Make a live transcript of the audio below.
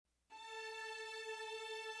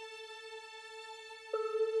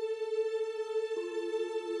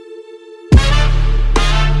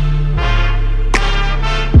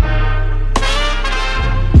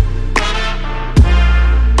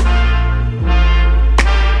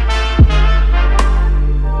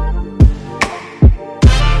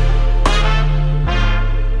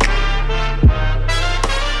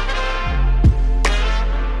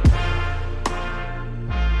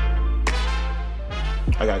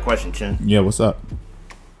a question, Chin. Yeah, what's up?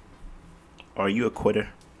 Are you a quitter?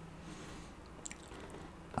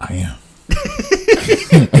 I am.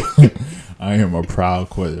 I am a proud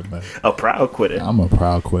quitter, man. A proud quitter. I'm a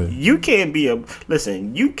proud quitter. You can't be a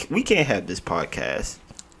listen. We can't have this podcast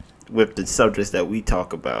with the subjects that we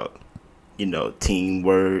talk about. You know,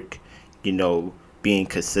 teamwork. You know, being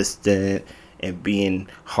consistent and being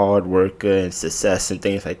hard worker and success and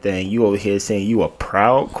things like that. And you over here saying you a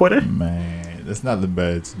proud quitter? Man, that's not the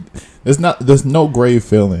best. There's no great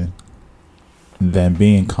feeling than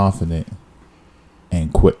being confident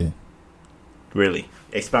and quitting. Really?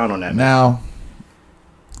 Expound on that. Now,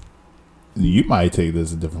 you might take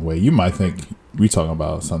this a different way. You might think we talking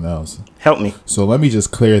about something else. Help me. So let me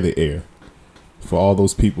just clear the air for all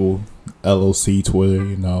those people. LOC Twitter,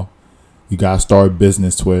 you know, you gotta start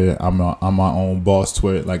business Twitter. I'm my own boss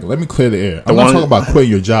Twitter. Like, let me clear the air. I'm not talking about quitting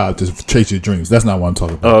your job to chase your dreams. That's not what I'm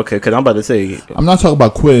talking about. Oh, okay. Because I'm about to say. I'm not talking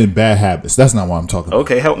about quitting bad habits. That's not what I'm talking about.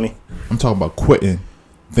 Okay, help me. I'm talking about quitting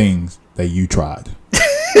things that you tried.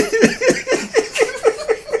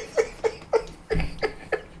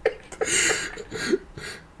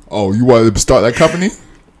 Oh, you wanted to start that company?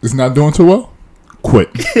 It's not doing too well? Quit.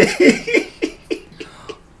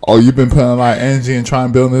 Oh, you've been putting a lot of energy in trying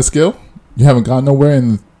to build this skill? You haven't gone nowhere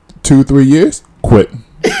in 2-3 years? Quit.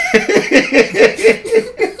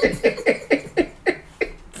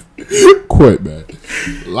 Quit, man.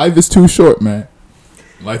 Life is too short, man.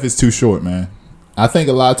 Life is too short, man. I think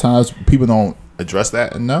a lot of times people don't address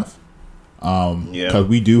that enough. Because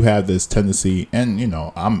we do have this tendency, and you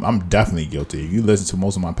know, I'm definitely guilty. You listen to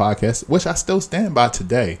most of my podcasts, which I still stand by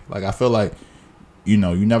today. Like, I feel like, you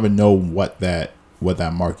know, you never know what that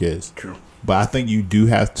mark is. True. But I think you do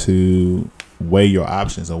have to weigh your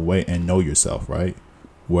options and know yourself, right?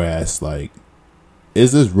 Whereas, like,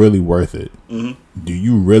 is this really worth it? Mm-hmm. Do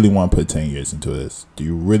you really want to put 10 years into this? Do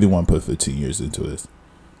you really want to put 15 years into this?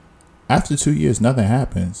 After 2 years, nothing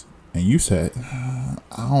happens. And you said, I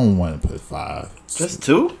don't want to put 5. Just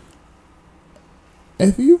 2?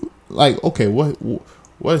 If you, like, okay, what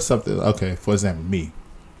is something, okay, for example, me.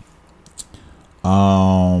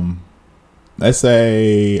 Let's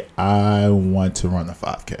say I want to run a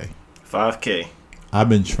 5K. 5K. I've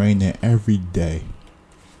been training every day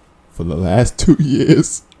for the last 2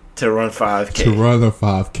 years. To run 5K. To run a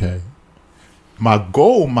 5K.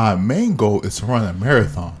 My main goal is to run a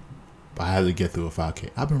marathon. But I had to get through a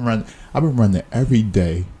 5K. I've been running every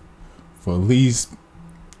day for at least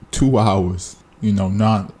 2 hours. You know,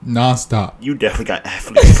 non-stop. You definitely got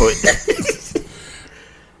athlete foot.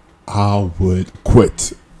 I would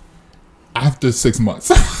quit after 6 months.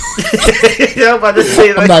 Yeah, I'm about to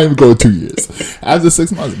say, like, I'm not even going 2 years. After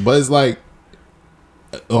 6 months. But it's like,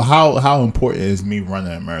 how important is me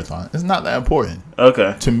running a marathon? It's not that important.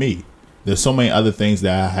 Okay. To me. There's so many other things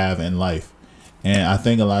that I have in life. And I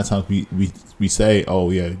think a lot of times we say, oh,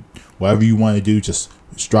 yeah, whatever you want to do, just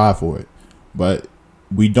strive for it. But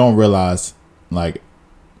we don't realize, like,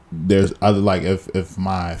 there's other, like, if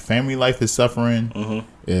my family life is suffering, mm-hmm.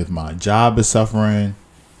 if my job is suffering,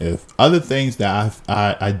 if other things that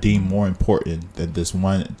I deem more important than this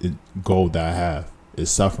one goal that I have is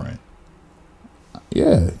suffering,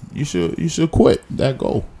 yeah, you should quit that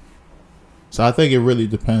goal. So I think it really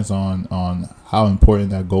depends on how important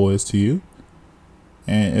that goal is to you.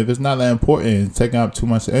 And if it's not that important and taking up too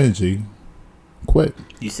much energy, quit.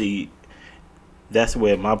 You see, that's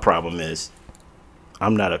where my problem is.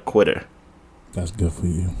 I'm not a quitter. That's good for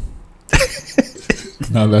you.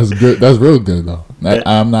 No, that's good. That's real good, though.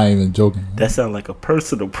 I'm not even joking. That sounds like a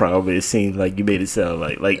personal problem. It seems like you made it sound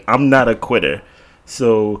like I'm not a quitter.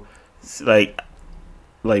 So, like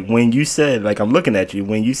when you said, like, I'm looking at you,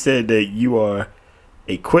 when you said that you are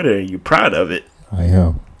a quitter and you're proud of it. I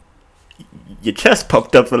am. Your chest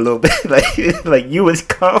puffed up a little bit, like you was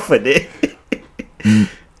confident.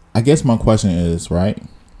 I guess my question is, right,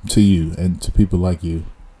 to you and to people like you,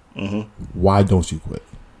 mm-hmm. Why don't you quit?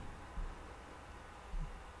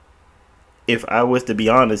 If I was to be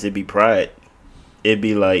honest, it'd be pride. It'd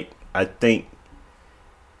be like, I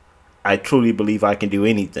truly believe I can do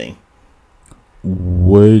anything.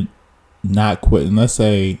 Would not quitting, let's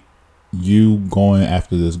say you going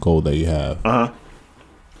after this goal that you have. Uh-huh.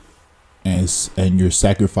 And you're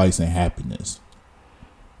sacrificing happiness,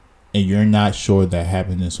 and you're not sure that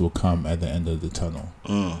happiness will come at the end of the tunnel.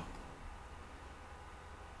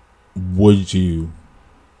 Would you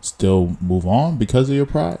still move on because of your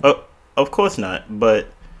pride? Of course not,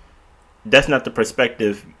 but that's not the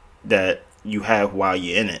perspective that you have while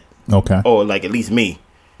you're in it. Okay. Or, like, at least me.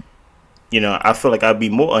 You know, I feel like I'd be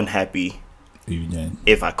more unhappy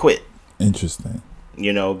if I quit. Interesting.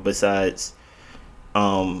 You know, besides,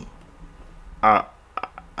 um, I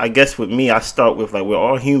I guess with me, I start with like we're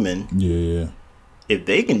all human. Yeah. If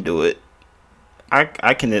they can do it, I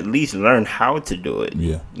can at least learn how to do it.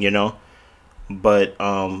 Yeah. You know, but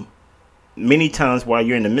many times while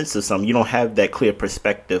you're in the midst of something, you don't have that clear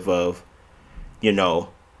perspective of, you know,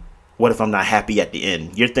 what if I'm not happy at the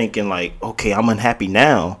end? You're thinking like, okay, I'm unhappy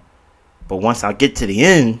now, but once I get to the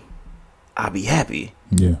end, I'll be happy.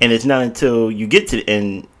 Yeah. And it's not until you get to the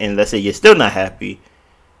end and let's say you're still not happy,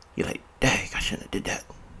 you're like, dang, I shouldn't have did that.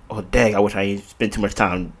 Or dang, I wish I didn't spend too much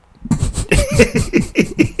time.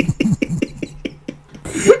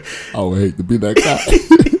 I would hate to be that guy.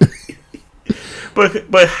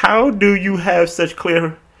 But how do you have such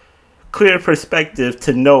clear perspective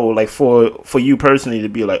to know, like for you personally to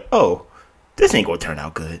be like, oh, this ain't gonna turn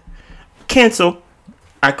out good. Cancel.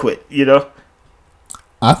 I quit. You know.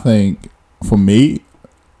 I think for me,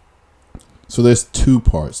 so there's two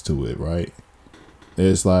parts to it, right?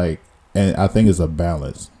 There's like, and I think it's a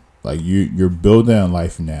balance. Like you're building a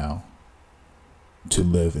life now to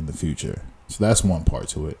live in the future. So that's one part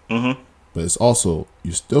to it. Mm-hmm. But it's also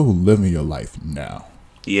you're still living your life now.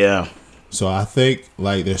 Yeah. So I think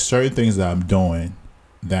like there's certain things that I'm doing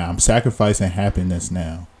that I'm sacrificing happiness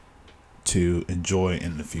now to enjoy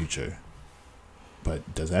in the future.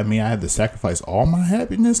 But does that mean I have to sacrifice all my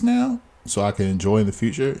happiness now so I can enjoy in the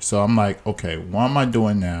future? So I'm like, okay, what am I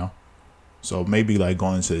doing now? So maybe like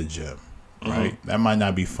going to the gym, right? Mm-hmm. That might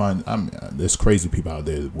not be fun. There's crazy people out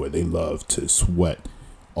there where they love to sweat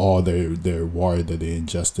all their water that they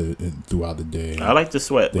ingested throughout the day. I like to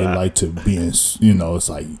sweat. They like to be in, it's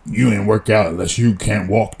like you didn't work out unless you can't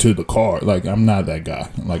walk to the car. Like I'm not that guy.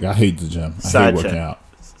 Like I hate the gym. I hate working out.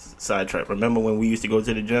 Sidetrack. Remember when we used to go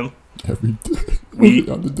to the gym? Every day.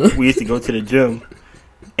 We used to go to the gym,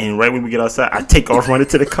 and right when we get outside, I take off running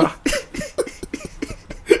to the car.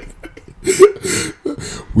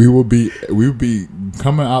 we would be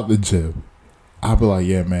coming out the gym. I'd be like,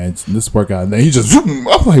 yeah, man, this workout. And then he just, I'm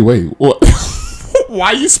like, wait, what?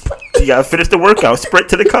 Why you sprint? You gotta finish the workout, sprint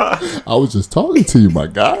to the car. I was just talking to you, my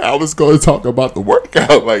guy. I was going to talk about the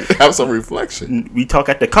workout, like have some reflection. We talk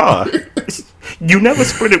at the car. You never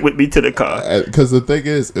sprinted with me to the car. Because the thing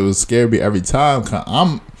is, it was scaring me every time.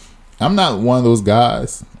 I'm not one of those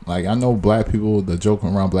guys. Like I know black people, the joke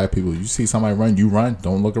around black people. You see somebody run, you run.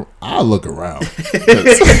 Don't look. I look around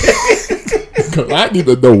because I need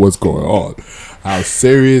to know what's going on. How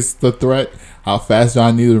serious the threat? How fast do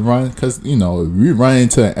I need to run? Because if we run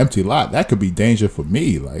into an empty lot, that could be danger for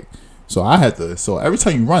me. Like, so I had to. So every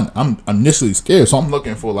time you run, I'm initially scared. So I'm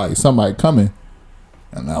looking for like somebody coming,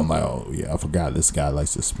 and I'm like, oh yeah, I forgot this guy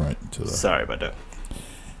likes to sprint to the. Sorry about that.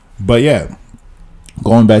 But yeah,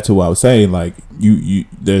 going back to what I was saying, like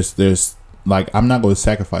there's like I'm not going to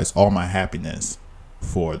sacrifice all my happiness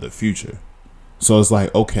for the future. So it's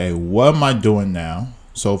like, okay, what am I doing now?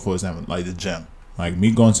 So for example, like the gym, like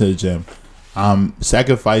me going to the gym, I'm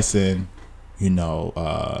sacrificing,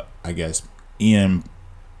 I guess eating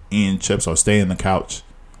chips or staying on the couch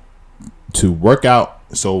to work out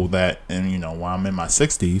so that, and when I'm in my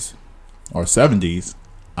 60s or 70s,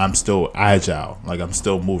 I'm still agile, like I'm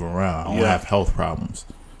still moving around. I don't have health problems.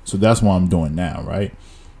 So that's what I'm doing now, right?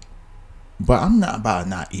 But I'm not about to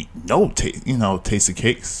not eat tasty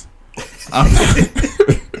cakes. I'm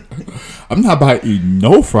not about to eat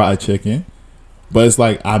no fried chicken. But it's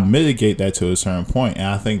like I mitigate that to a certain point, and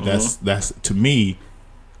I think that's to me.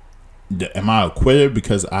 Am I a quitter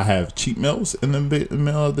because I have cheat meals in the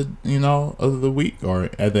middle of the of the week or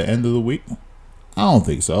at the end of the week? I don't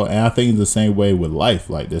think so, and I think it's the same way with life.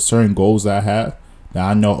 Like there's certain goals that I have that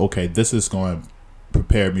I know, okay, this is going to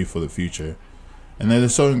prepare me for the future, and then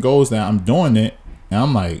there's certain goals that I'm doing it, and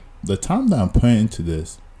I'm like, the time that I'm putting into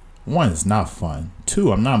this, one, it's not fun.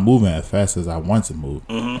 Two, I'm not moving as fast as I want to move,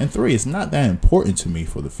 and three, it's not that important to me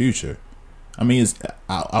for the future. I mean,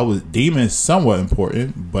 I would deem it somewhat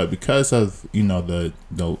important, but because of the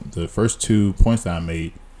first 2 points that I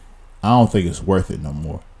made, I don't think it's worth it no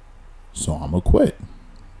more. So I'm gonna quit.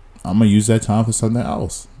 I'm gonna use that time for something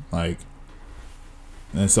else.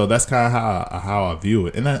 And so that's kind of how I view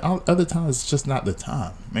it. And then other times it's just not the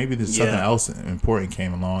time. Maybe there's something else important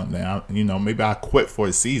came along. Then maybe I quit for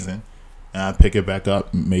a season and I pick it back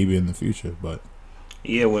up maybe in the future. But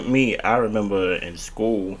yeah, with me, I remember in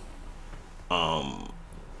school, I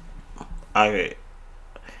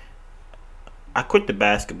quit the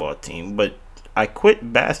basketball team, but I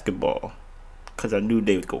quit basketball because I knew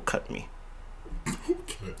they would go cut me.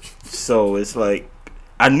 Okay. So it's like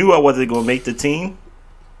I knew I wasn't gonna make the team,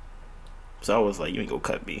 so I was like, "You ain't gonna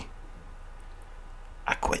cut me."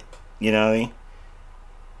 I quit. You know what I mean?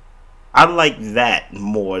 I like that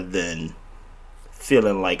more than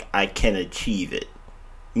feeling like I can achieve it.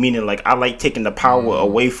 Meaning, like, I like taking the power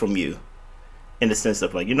away from you, in the sense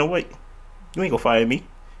of, like, you know what, you ain't gonna fire me,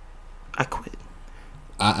 I quit.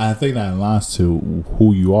 I think that aligns to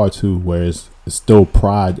who you are too, whereas still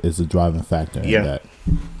pride is a driving factor in that.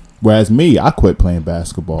 Whereas me, I quit playing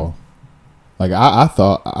basketball. Like I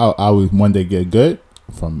thought I would one day get good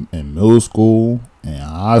from in middle school and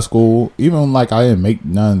high school. Even like I didn't make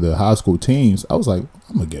none of the high school teams, I was like,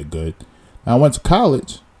 I'm gonna get good. And I went to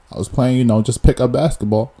college. I was playing, just pick up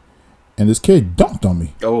basketball, and this kid dunked on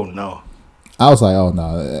me. Oh no. I was like, oh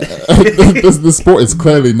no, this sport is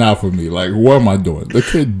clearly not for me. Like, what am I doing? The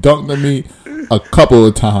kid dunked on me a couple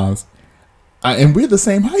of times, and we're the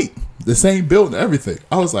same height, the same build, and everything.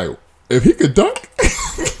 I was like, if he could dunk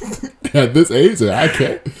at this age, I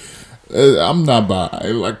can't. I'm not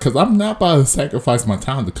because I'm not about to sacrifice my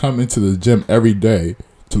time to come into the gym every day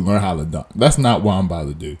to learn how to dunk. That's not what I'm about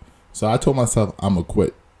to do. So I told myself I'm gonna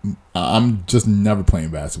quit. I'm just never playing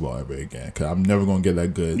basketball ever again because I'm never gonna get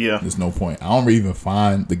that good. Yeah, there's no point. I don't even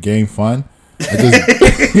find the game fun. I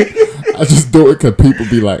just do it because people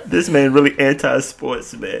be like, "This man really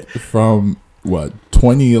anti-sports, man." From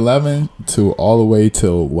 2011 to all the way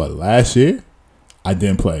till last year, I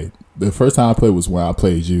didn't play. The first time I played was when I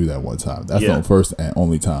played you that one time. That's the first and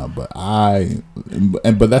only time. But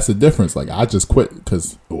but that's the difference. Like I just quit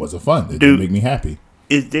because it wasn't fun. It didn't make me happy.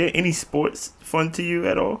 Is there any sports fun to you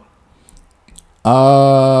at all?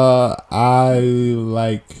 I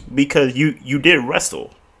like because you did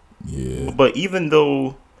wrestle. Yeah. But even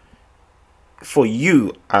though for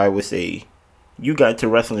you, I would say you got to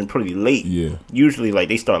wrestling pretty late. Yeah. Usually, like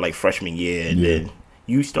they start like freshman year, and then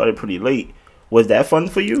you started pretty late. Was that fun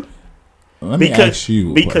for you? Let me ask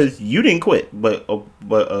you because you didn't quit, but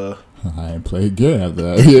I ain't played again after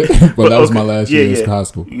that. Yeah. But that was my last year in high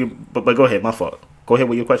school. But go ahead, my fault. Go ahead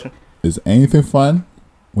with your question. Is anything fun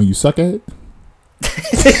when you suck at it?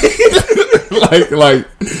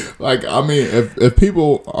 like I mean, if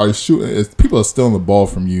people are shooting, if people are stealing the ball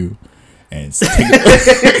from you and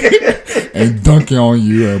and dunking on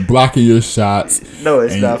you and blocking your shots, no,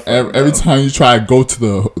 it's not fun, every time you try to go to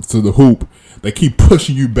the hoop, they keep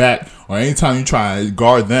pushing you back, or anytime you try to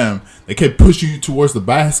guard them, they keep pushing you towards the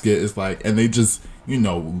basket. It's like, and they just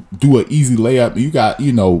do an easy layup. You got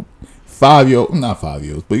 5-year-olds,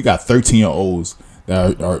 but you got 13-year-olds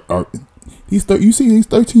that are you see these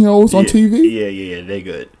 13-year-olds on TV? Yeah, they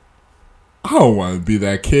good. I don't want to be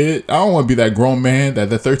that kid. I don't want to be that grown man that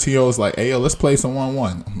the 13-year-old's like, hey, yo, let's play some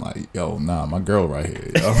 1-1. I'm like, yo, nah, my girl right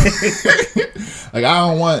here. Yo. Like, I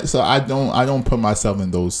don't want, so I don't put myself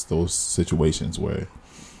in those situations where,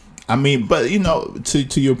 I mean, but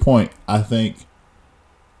to your point, I think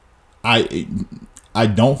I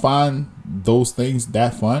don't find those things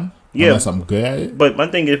that fun unless I'm good at it. But my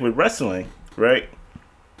thing is with wrestling, right?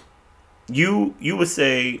 You would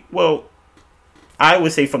say, well, I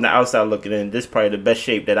would say from the outside looking in, this is probably the best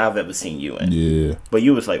shape that I've ever seen you in. Yeah. But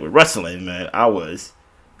you was like with wrestling, man. I was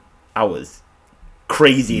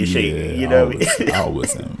crazy in shape. I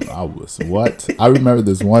was what? I remember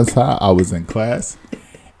this one time I was in class,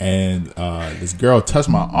 and this girl touched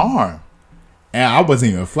my arm, and I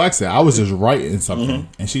wasn't even flexing. I was just writing something,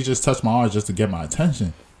 and she just touched my arm just to get my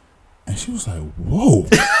attention, and she was like, "Whoa."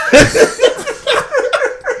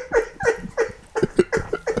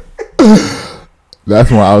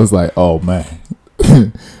 That's when I was like, oh man,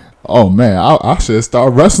 I should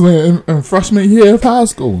start wrestling in freshman year of high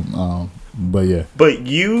school. But yeah. But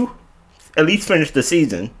you at least finished the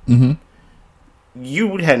season. Mm-hmm.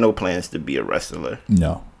 You had no plans to be a wrestler.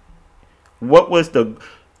 No. What was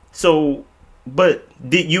but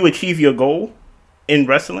did you achieve your goal in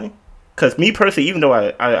wrestling? Because me personally, even though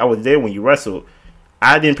I was there when you wrestled,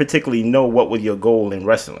 I didn't particularly know what was your goal in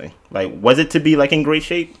wrestling. Like, was it to be like in great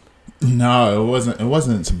shape? No, it wasn't. It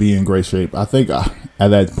wasn't to be in great shape. I think at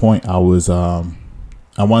that point I was I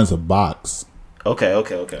wanted to box. Okay.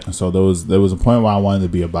 So there was a point where I wanted to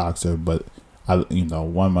be a boxer, but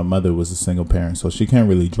my mother was a single parent, so she can't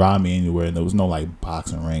really drive me anywhere, and there was no like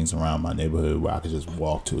boxing rings around my neighborhood where I could just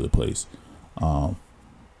walk to the place.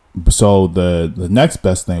 So the next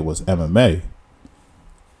best thing was MMA,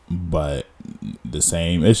 but the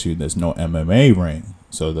same issue. There's no MMA ring.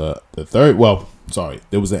 So the third,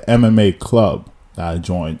 there was an MMA club that I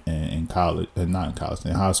joined in college, not in college,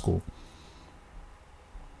 in high school.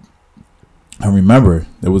 I remember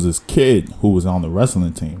there was this kid who was on the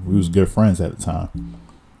wrestling team. We was good friends at the time.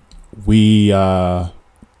 He was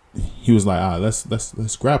like,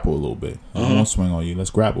 let's grapple a little bit. I won't swing on you.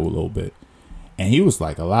 Let's grapple a little bit. And he was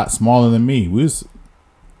like a lot smaller than me.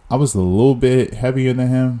 I was a little bit heavier than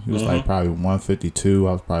him. He was like probably 152.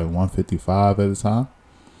 I was probably 155 at the time.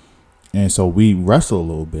 And so we wrestled a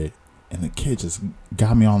little bit, and the kid just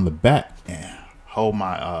got me on the back and hold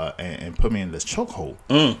my and put me in this chokehold.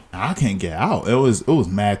 And I can't get out. It was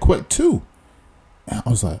mad quick too. And I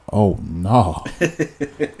was like, oh no.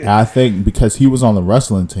 And I think because he was on the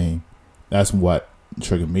wrestling team, that's what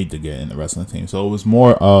triggered me to get in the wrestling team. So it was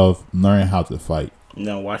more of learning how to fight.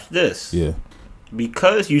 Now watch this. Yeah.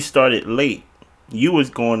 Because you started late, you was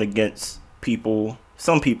going against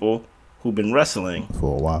some people who've been wrestling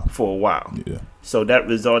For a while. Yeah. So that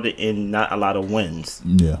resulted in not a lot of wins.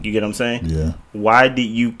 Yeah. You get what I'm saying? Yeah. Why did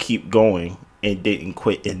you keep going and didn't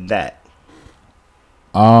quit in that?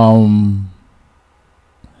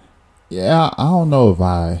 Yeah, I don't know if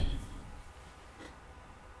I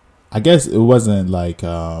guess it wasn't like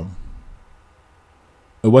there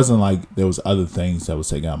was other things that was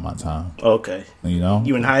taking out my time. Okay. You know?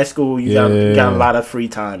 You in high school, you got a lot of free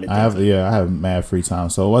time. I have mad free time.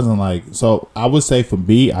 So it wasn't like, so I would say for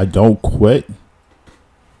me, I don't quit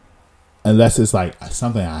unless it's like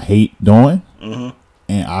something I hate doing and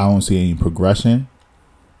I don't see any progression,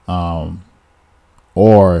 or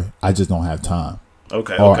I just don't have time.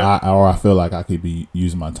 Okay. Or I feel like I could be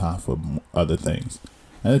using my time for other things.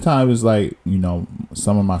 At the time, it was like, you know,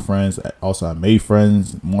 some of my friends, also I made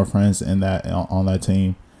more friends on that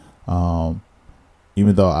team.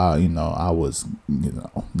 Even though I was,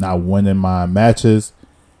 not winning my matches,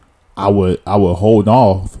 I would hold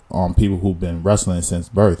off on people who've been wrestling since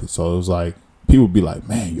birth. So it was like, people would be like,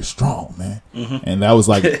 man, you're strong, man. And that was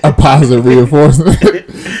like a positive reinforcement.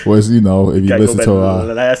 Was, if you listen to our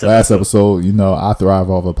last episode, I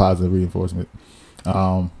thrive off a positive reinforcement.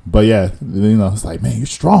 But yeah, it's like, man, you're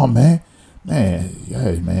strong, man. Man,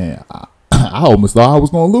 yeah, man. I almost thought I was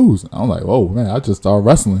gonna lose. I'm like, oh man, I just started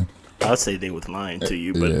wrestling. I'd say they was lying to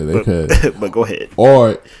you, but yeah, they could. But go ahead.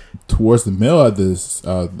 Or towards the middle of this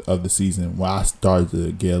of the season, when I started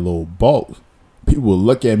to get a little bulk, people would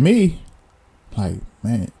look at me like,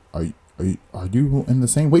 man, are you in the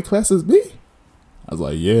same weight class as me? I was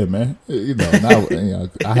like, yeah, man. Now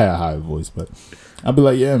I had a high voice, but I'd be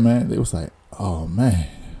like, yeah, man. They was like, oh man,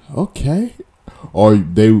 okay. Or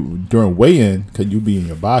they during weigh-in, cause you be in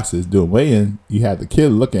your boxes during weigh-in, you had the kid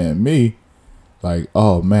looking at me like,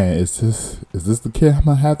 oh man, is this the kid I'm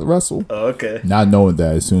gonna have to wrestle? Oh, okay. Not knowing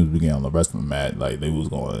that as soon as we get on the wrestling mat, like they was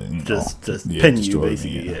going just pin you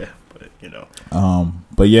basically, me, But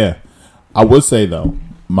but yeah, I would say though,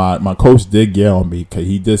 my coach did get on me because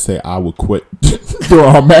he did say I would quit during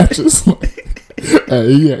our matches. And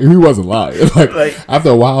he wasn't lying. Like after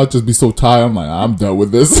a while, I'd just be so tired. I'm like, I'm done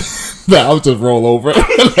with this. That I'll just roll over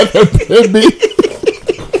and let them pin me.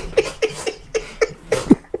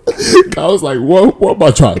 I was like, what am I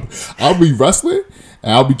trying? I'll be wrestling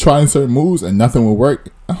and I'll be trying certain moves and nothing will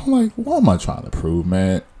work. I'm like, what am I trying to prove,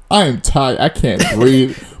 man? I am tired. I can't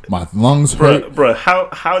breathe. My lungs hurt. Bro,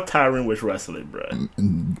 how tiring was wrestling, bro?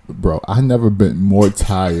 Bro, I never been more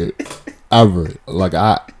tired ever. Like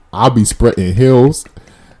I'll be sprinting hills.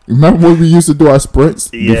 Remember when we used to do our sprints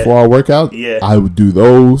before our workout? Yeah. I would do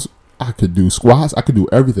those. I could do squats. I could do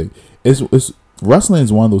everything. It's wrestling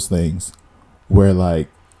is one of those things where like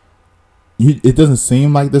it doesn't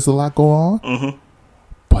seem like there's a lot going on,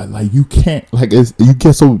 but like you can't like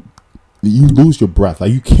you lose your breath.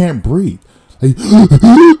 Like you can't breathe. Like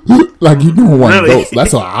you don't want those.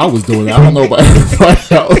 That's what I was doing. I don't know about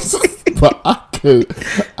everybody else, but I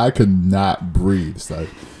could not breathe.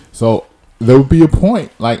 So there would be a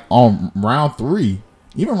point like on round 3,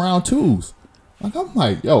 even round 2s. Like I'm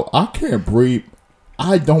like, yo, I can't breathe.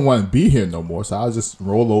 I don't want to be here no more. So I'll just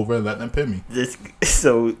roll over and let them pin me.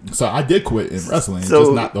 So I did quit in wrestling,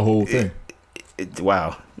 just not the whole thing.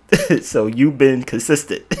 Wow. So you've been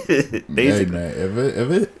consistent, basically. Hey man,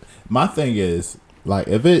 if it my thing is like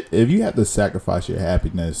if you have to sacrifice your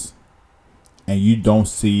happiness and you don't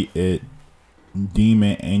see it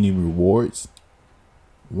deeming any rewards,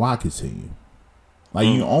 why continue? Like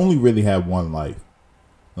you only really have one life.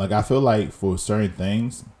 Like I feel like for certain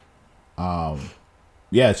things,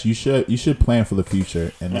 yes, you should plan for the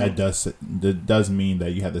future, and that does mean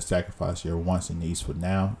that you have to sacrifice your wants and needs for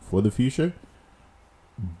now for the future.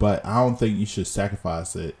 But I don't think you should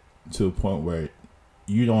sacrifice it to a point where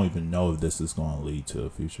you don't even know if this is going to lead to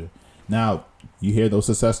a future. Now, you hear those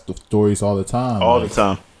success stories all the time. All the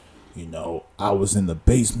time. I was in the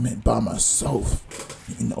basement by myself,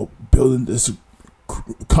 building this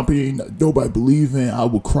company that nobody believed in. I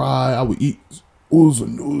would cry. I would eat oodles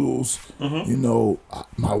and noodles.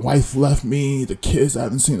 My wife left me. The kids, I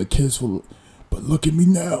haven't seen the kids but look at me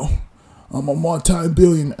now. I'm a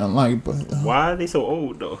multi-billion. I'm like, but why are they so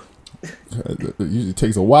old though? It usually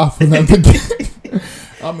takes a while for them to get.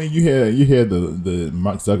 I mean, you hear the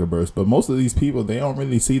Mark Zuckerbergs, but most of these people, they don't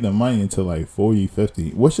really see the money until like 40,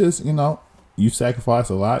 50, which is, you sacrifice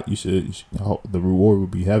a lot. You should hope the reward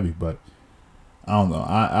would be heavy, but I don't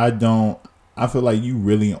know. I feel like you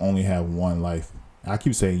really only have one life. I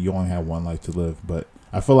keep saying you only have one life to live, but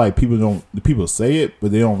I feel like people say it,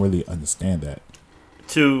 but they don't really understand that.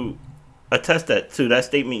 To attest to that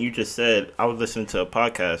statement you just said, I was listening to a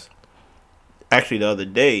podcast actually the other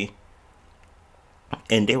day,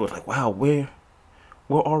 and they were like, "Wow, we're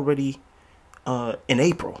already in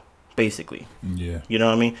April, basically." Yeah, you know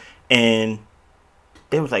what I mean. And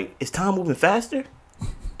they was like, "Is time moving faster?"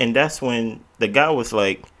 And that's when the guy was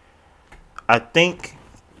like, "I think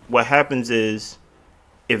what happens is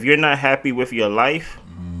if you're not happy with your life,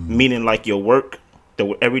 meaning like your work,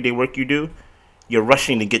 the everyday work you do, you're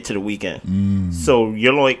rushing to get to the weekend. So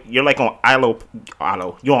you're like on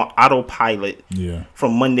you're on autopilot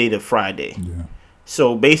from Monday to Friday. Yeah.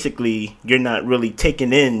 So basically, you're not really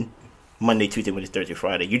taking in Monday, Tuesday, Wednesday, Thursday,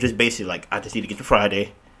 Friday. You're just basically like, I just need to get to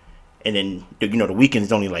Friday, and then the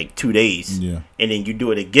weekend's only like 2 days. Yeah. And then you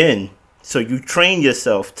do it again. So you train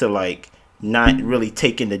yourself to like not really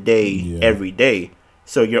taking the day every day.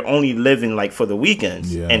 So you're only living like for the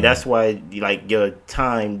weekends, and that's why like your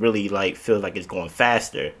time really like feels like it's going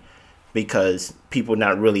faster, because people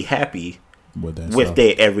not really happy with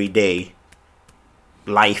their everyday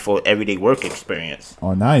life or everyday work experience.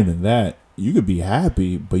 Or not even that. You could be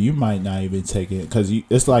happy, but you might not even take it, because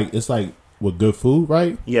it's like with good food,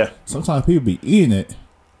 right? Yeah. Sometimes people be eating it,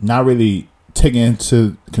 not really taking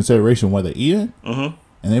into consideration what they're eating, and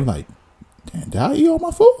they're like, "Damn, did I eat all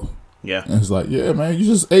my food?" Yeah. And it's like, yeah, man, you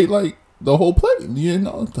just ate like the whole plate.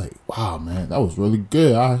 It's like, wow, man, that was really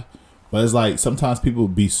good. But it's like sometimes people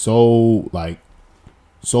be so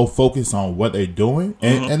focused on what they're doing,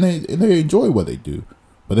 and they enjoy what they do,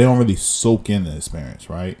 but they don't really soak in the experience,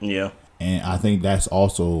 right? Yeah. And I think that's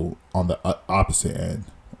also on the opposite end,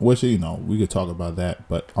 which we could talk about that.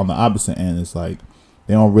 But on the opposite end, it's like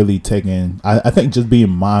they don't really take in. I think just being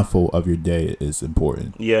mindful of your day is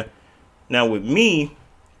important. Yeah. Now with me,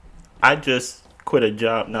 I just quit a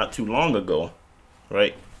job not too long ago,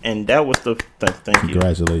 right? And that was thank you.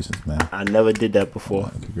 Congratulations, man. I never did that before.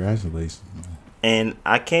 Congratulations, man. And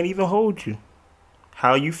I can't even hold you.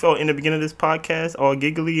 How you felt in the beginning of this podcast, all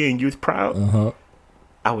giggly, and you was proud.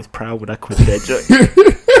 I was proud when I quit that job.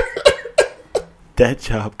 That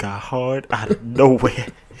job got hard out of nowhere.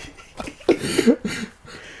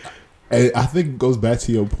 And I think it goes back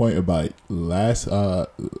to your point about last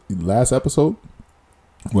episode,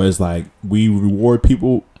 where it's like we reward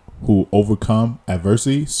people who overcome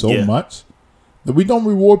adversity so much that we don't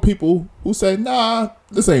reward people who say, "Nah,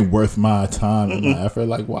 this ain't worth my time and my effort."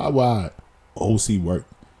 Like, why OC work?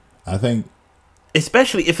 I think,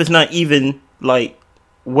 especially if it's not even like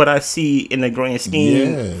what I see in the grand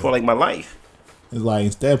scheme for like my life. It's like,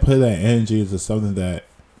 instead of putting that energy into something that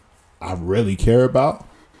I really care about,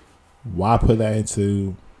 why put that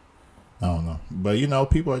into? I don't know, but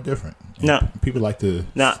people are different. Nah, people like to.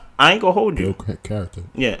 Nah, I ain't gonna hold you. Build character.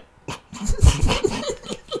 Yeah.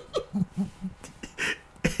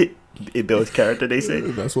 It builds character, they say.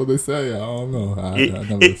 That's what they say. I don't know.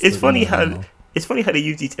 It's funny how they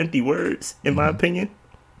use these empty words. In my opinion,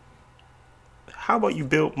 how about you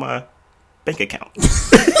build my bank account?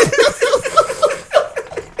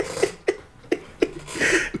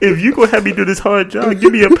 If you gonna have me do this hard job,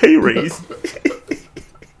 give me a pay raise.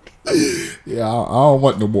 Yeah, I don't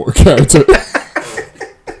want no more character.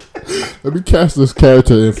 Let me cash this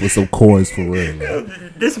character in for some coins for real.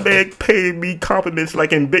 Man. This man paid me compliments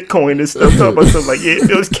like in Bitcoin and stuff. Talking about something like, it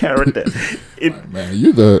builds character. Man,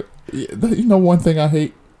 you know one thing I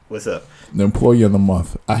hate? What's up? The employee of the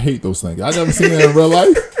month. I hate those things. I never seen it in real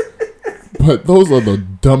life, but those are the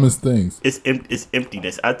dumbest things. It's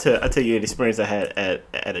emptiness. I tell you an experience I had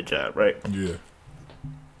at a job, right? Yeah.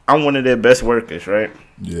 I'm one of their best workers, right?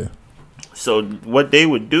 Yeah. So what they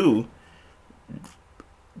would do,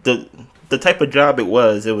 the type of job it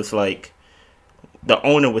was like the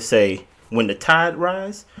owner would say, when the tide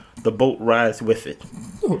rise, the boat rise with it.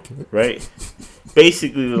 Okay. Right?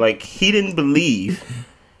 Basically, like, he didn't believe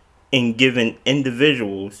in giving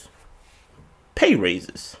individuals pay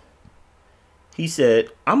raises. He said,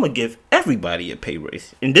 I'm going to give everybody a pay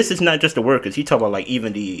raise. And this is not just the workers. He talked about, like,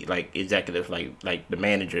 even the, like, executives, like the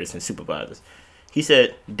managers and supervisors. He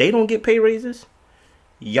said, they don't get pay raises.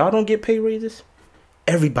 Y'all don't get pay raises.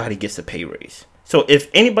 Everybody gets a pay raise. So if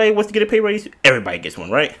anybody wants to get a pay raise, everybody gets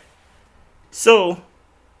one, right? So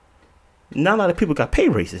not a lot of people got pay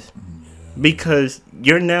raises because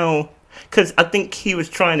you're now Because I think he was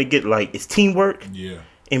trying to get, like, it's teamwork. Yeah.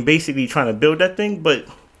 And basically trying to build that thing. But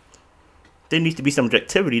there needs to be some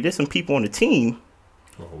objectivity. There's some people on the team.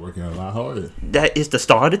 Working a lot harder. That is the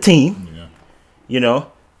star of the team. Yeah. You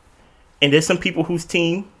know? And there's some people who's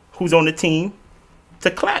on the team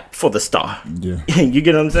to clap for the star. Yeah. You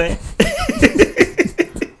get what I'm saying?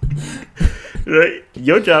 Right?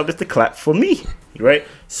 Your job is to clap for me. Right?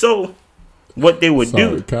 So, what they would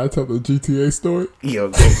do. Can I tell the GTA story? Yo,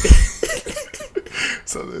 go.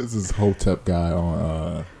 So there's this Hotep guy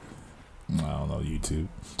on, I don't know, YouTube.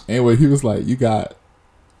 Anyway, he was like, you got,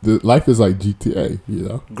 the life is like GTA, you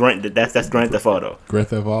know? That's Grand Theft Auto. Grand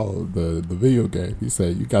Theft Auto, the video game. He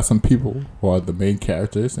said, you got some people who are the main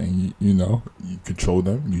characters, and you know, you control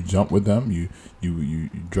them, you jump with them, you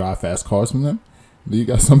drive fast cars from them. Then you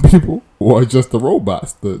got some people who are just the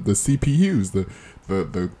robots, the CPUs,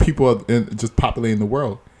 the people just populating the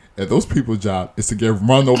world. And those people's job is to get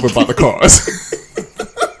run over by the cars.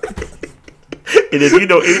 And if you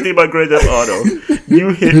know anything about Grand Theft Auto, you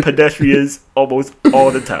hit pedestrians almost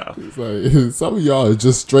all the time. It's like, some of y'all are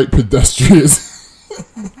just straight pedestrians.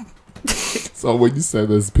 So when you said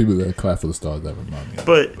there's people that clap for the stars, that remind me of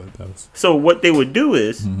But that was, so what they would do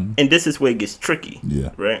is, and this is where it gets tricky. Yeah.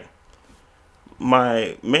 Right?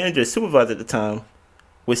 My manager, supervisor at the time,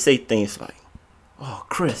 would say things like, "Oh,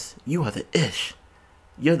 Chris, you are the ish.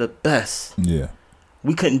 You're the best. Yeah.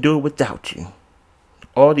 We couldn't do it without you."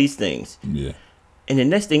 All these things. Yeah. And the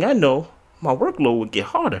next thing I know, my workload would get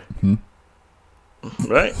harder.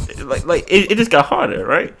 Right? Like it just got harder,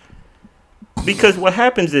 right? Because what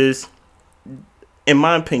happens is, in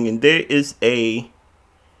my opinion, there is a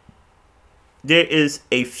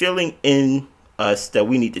feeling in us that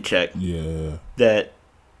we need to check. Yeah. That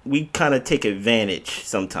we kind of take advantage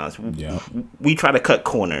sometimes. Yeah. We try to cut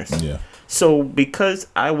corners. Yeah. So because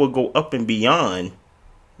I will go up and beyond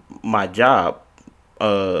my job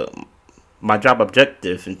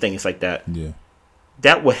objectives and things like that, Yeah.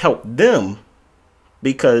 that will help them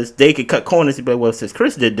because they could cut corners and be like, well, since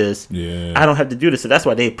Chris did this, Yeah. I don't have to do this. So that's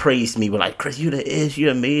why they praised me. We're like, Chris, you're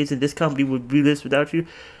amazing. This company would do this without you.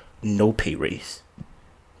 No pay raise.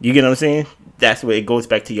 You get what I'm saying? That's where it goes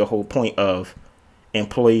back to your whole point of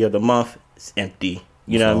employee of the month. It's empty.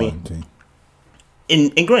 You know what I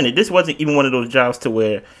mean? And granted, this wasn't even one of those jobs to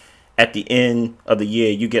where at the end of the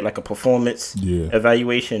year you get like a performance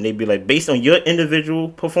evaluation. They'd be like, based on your individual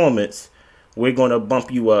performance, we're going to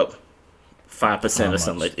bump you up 5% or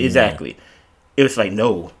something like that. Exactly. It was like,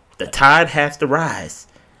 no, the tide has to rise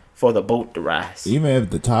for the boat to rise. Even if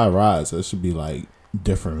the tide rises, it should be like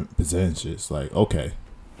different percentages. Like, okay,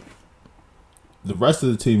 the rest of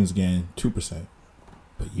the team is getting 2%.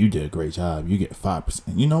 But you did a great job. You get 5%.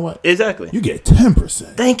 You know what? Exactly. You get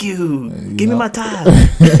 10%. Thank you. Give me my time.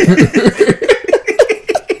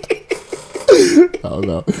 Oh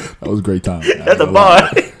no, that was a great time. That's a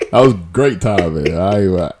bar. That was great time,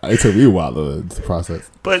 man. It took me a while to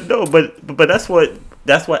process. But no, but that's what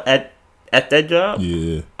at that job.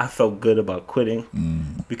 Yeah, I felt good about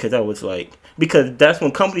quitting because I was like, because that's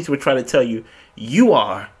when companies would try to tell you, you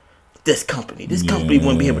are this company. This company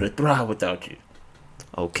wouldn't be able to thrive without you.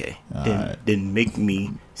 Okay, then make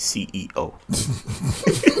me CEO.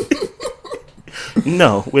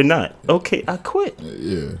 No, we're not. Okay, I quit.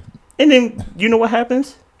 Yeah. And then you know what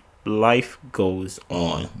happens? Life goes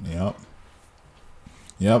on.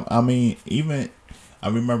 Yep. I mean, I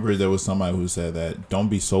remember there was somebody who said that don't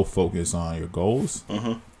be so focused on your goals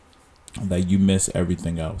that you miss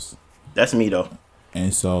everything else. That's me though.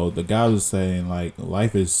 And so the guy was saying like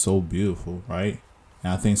life is so beautiful, right?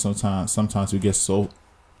 And I think sometimes we get so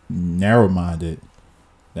narrow-minded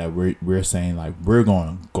that we're saying like we're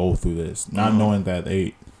going to go through this, not knowing that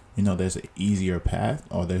there's an easier path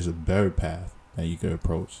or there's a better path that you could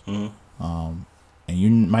approach. And you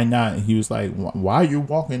might not. He was like, while you're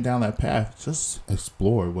walking down that path, just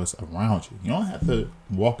explore what's around you. You don't have to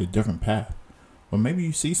walk a different path, but maybe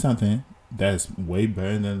you see something that's way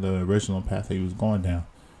better than the original path that he was going down.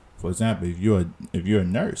 For example, if you're a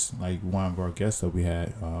nurse, like one of our guests that we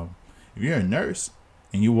had, if you're a nurse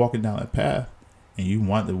and you're walking down that path and you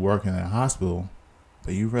want to work in a hospital,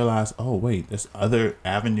 but you realize, oh wait, there's other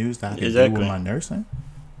avenues that I can do with my nursing.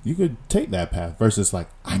 You could take that path versus like,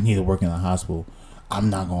 I need to work in a hospital. I'm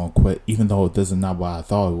not going to quit, even though this is not what I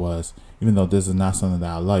thought it was. Even though this is not something that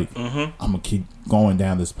I like, I'm gonna keep going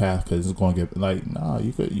down this path because it's going to get like, nah.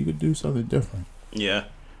 You could do something different. Yeah.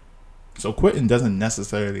 So quitting doesn't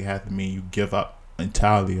necessarily have to mean you give up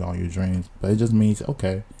entirely on your dreams, but it just means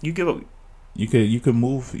okay, you give up. You could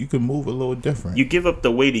move a little different. You give up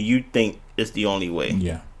the way that you think is the only way.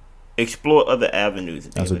 Yeah. Explore other avenues.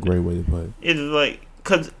 That's a great way to put it. It's like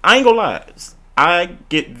because I ain't gonna lie, I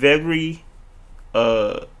get very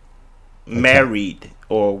married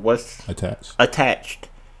or what's attached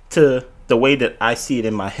to the way that I see it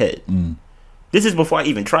in my head. This is before I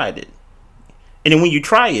even tried it. And then when you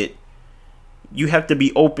try it, you have to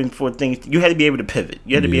be open for things. You have to be able to pivot.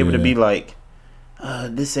 You have to be able to be like,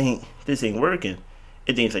 this ain't working,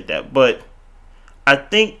 and things like that. But I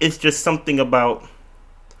think it's just something about.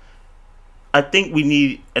 I think we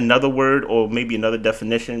need another word or maybe another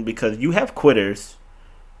definition, because you have quitters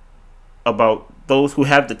about those who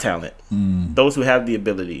have the talent, those who have the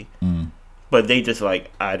ability, but they just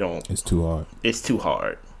like, I don't. It's too hard. It's too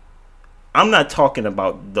hard. I'm not talking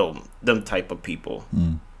about them type of people.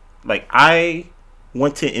 Like, I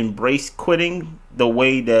want to embrace quitting the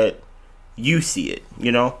way that you see it.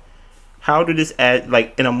 You know, how do this add,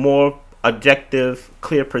 like, in a more objective,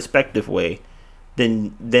 clear perspective way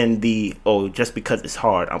than the just because it's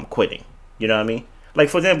hard, I'm quitting. You know what I mean? Like,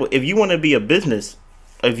 for example, if you want to be a business,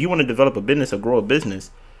 if you want to develop a business or grow a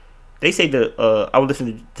business, they say that I was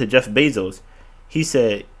listening to Jeff Bezos. He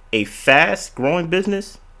said a fast growing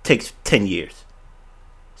business takes 10 years.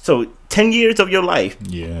 So 10 years of your life.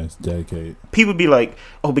 Yeah, it's dedicated. People be like,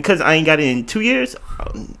 oh, because I ain't got it in 2 years.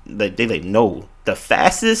 They like, no. The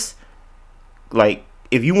fastest, like,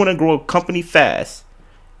 if you want to grow a company fast,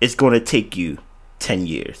 it's going to take you 10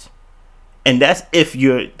 years. And that's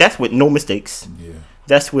that's with no mistakes. Yeah.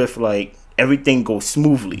 That's with, like, everything goes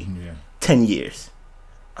smoothly. Yeah. 10 years.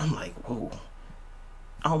 I'm like, whoa.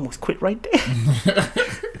 I almost quit right there.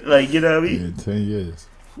 Like, you know what I mean? Yeah, 10 years.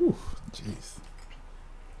 Whew, jeez.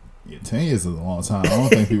 Yeah, 10 years is a long time. I don't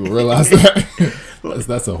think people realize that.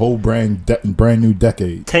 That's a whole brand new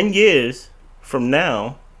decade. 10 years from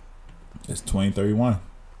now. It's 2031.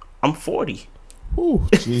 I'm 40. Ooh,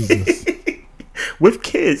 Jesus. With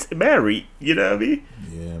kids, married. You know what I mean?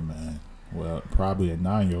 Yeah, man. Well, probably a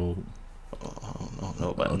 9-year-old. Oh, I don't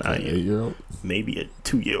know about a 8-year-old. Maybe a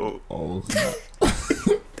 2-year-old. Oh, snap.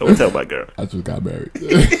 Don't tell my girl. I just got married.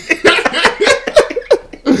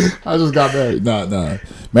 Nah.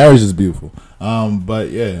 Marriage is beautiful. But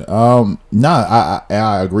yeah.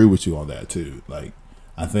 I agree with you on that too. Like,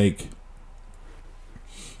 I think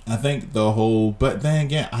the whole, but then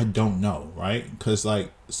again, I don't know, right? Because,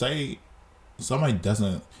 like, say somebody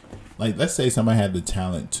doesn't, like, let's say somebody had the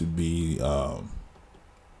talent to be, I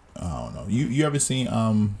don't know. You ever seen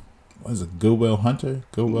what is it, Good Will Hunter?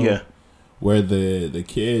 Goodwill? Yeah. Where the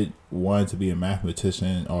kid wanted to be a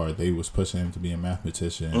mathematician, or they was pushing him to be a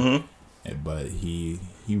mathematician, but he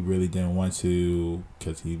really didn't want to,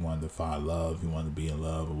 because he wanted to find love. He wanted to be in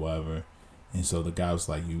love or whatever. And so the guy was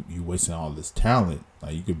like, you wasting all this talent.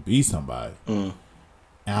 Like, you could be somebody. And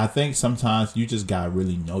I think sometimes you just got to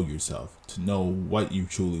really know yourself to know what you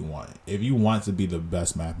truly want. If you want to be the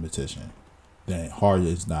best mathematician, then hard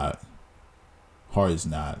is not.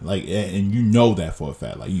 Like, and you know that for a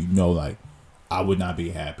fact. Like, you know, like, I would not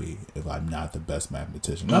be happy if I'm not the best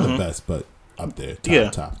mathematician. Not the best, but up there.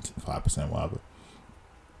 Top 5%, whatever.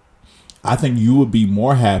 I think you would be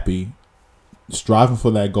more happy striving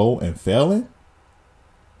for that goal and failing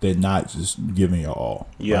than not just giving your all.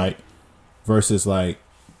 Yeah. Right? Versus, like,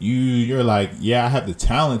 you're like, yeah, I have the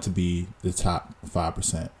talent to be the top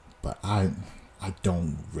 5%, but I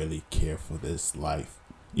don't really care for this life.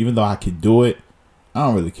 Even though I could do it, I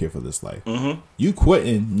don't really care for this life. You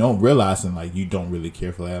quitting, no realizing, like, you don't really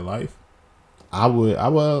care for that life. I would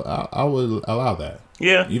allow that.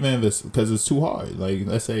 Yeah. Even if it's because it's too hard. Like,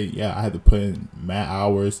 let's say, yeah, I had to put in mad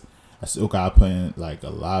hours. I still got to put in, like, a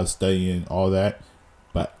lot of studying, all that.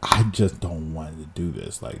 But I just don't want to do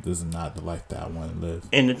this. Like, this is not the life that I want to live.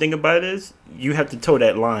 And the thing about it is, you have to toe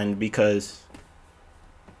that line, because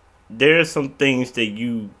there are some things that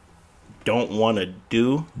you don't want to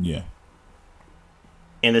do. Yeah.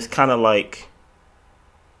 And it's kind of like,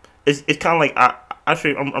 it's kind of like,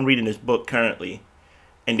 I'm reading this book currently,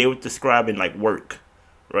 and they were describing, like, work,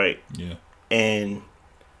 right? Yeah. And,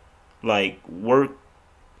 like, work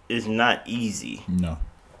is not easy. No.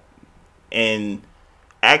 And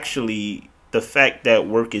actually, the fact that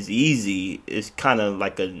work is easy is kind of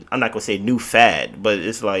like I'm not going to say new fad, but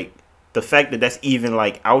it's like the fact that that's even,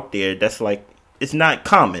 like, out there, that's, like, it's not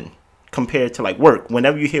common compared to, like, work.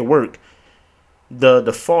 Whenever you hear work, the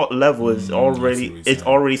default level is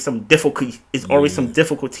already some difficulty. It's already some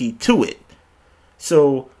difficulty to it.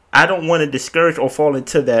 So I don't want to discourage or fall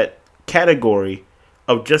into that category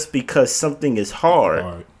of just because something is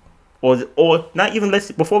hard. Or not even,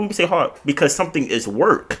 before we say hard, because something is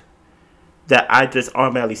work, that I just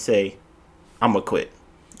automatically say, I'm going to quit.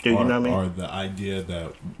 You know what I mean? Or the idea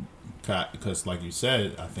that, because like you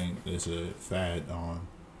said, I think there's a fad on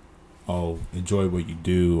oh, enjoy what you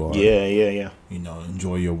do, or Yeah.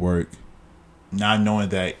 enjoy your work, not knowing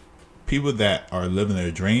that people that are living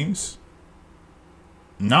their dreams,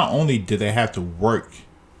 not only do they have to work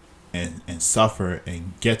and suffer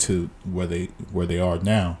and get to where they are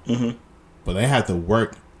now, but they have to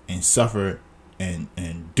work and suffer and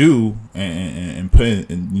do and put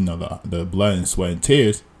in the blood and sweat and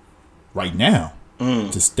tears right now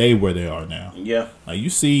to stay where they are now. Yeah. Like you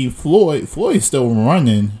see Floyd's still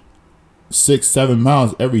running 6-7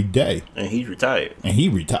 miles every day, And he's retired.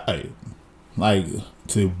 like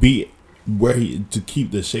to be to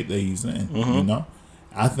keep the shape that he's in.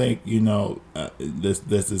 I think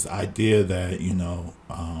this idea that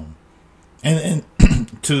and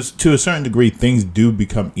to a certain degree things do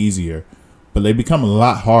become easier, but they become a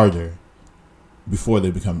lot harder before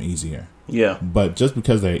they become easier. Yeah. But just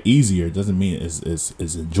because they're easier doesn't mean it's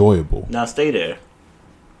enjoyable. Now stay there.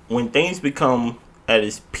 When things become at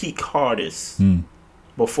its peak hardest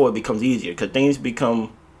before it becomes easier, because things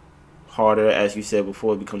become harder, as you said,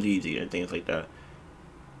 before it becomes easier and things like that.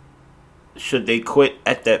 Should they quit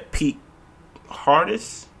at that peak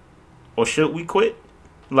hardest, or should we quit?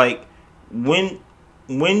 Like, when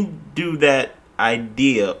do that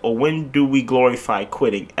idea, or when do we glorify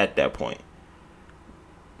quitting at that point?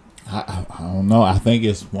 I don't know. I think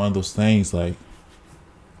it's one of those things like,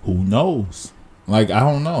 who knows? Like, I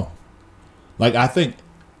don't know. Like, I think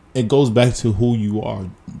it goes back to who you are.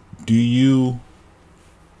 Would you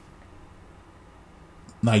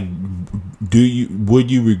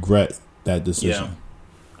regret that decision? Yeah.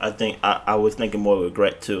 I think I was thinking more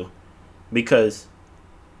regret too, because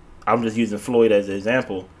I'm just using Floyd as an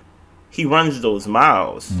example. He runs those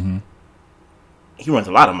miles. Mm-hmm. He runs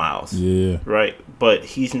a lot of miles. Yeah. Right? But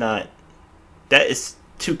he's not. That is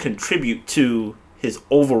to contribute to his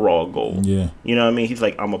overall goal. Yeah. You know what I mean? He's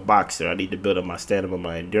like, I'm a boxer. I need to build up my stamina,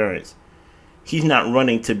 my endurance. He's not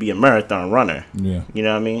running to be a marathon runner. Yeah. You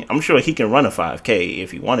know what I mean? I'm sure he can run a 5K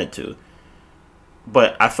if he wanted to.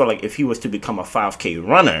 But I feel like if he was to become a 5K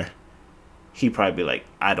runner, he'd probably be like,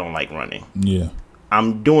 I don't like running. Yeah.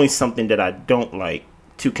 I'm doing something that I don't like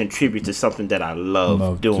to contribute to something that I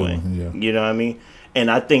love doing. Yeah. You know what I mean?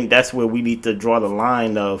 And I think that's where we need to draw the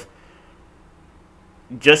line of,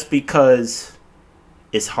 just because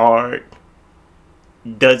it's hard,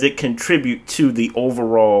 does it contribute to the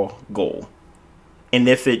overall goal? And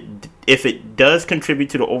if it does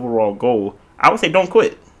contribute to the overall goal, I would say don't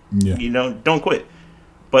quit. Yeah. Don't quit.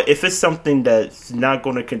 But if it's something that's not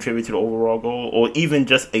going to contribute to the overall goal, or even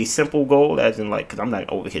just a simple goal, as in like, because I'm not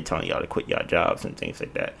over here telling y'all to quit y'all jobs and things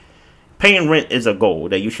like that. Paying rent is a goal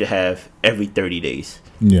that you should have every 30 days.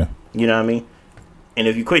 Yeah. You know what I mean? And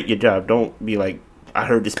if you quit your job, don't be like, I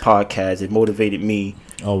heard this podcast, it motivated me.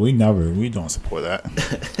 Oh, we don't support that.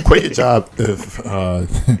 Quit your job if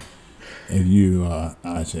you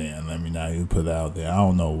actually, and let me not even put that out there. I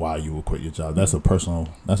don't know why you would quit your job. That's a personal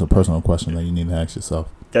question that you need to ask yourself.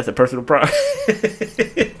 That's a personal problem.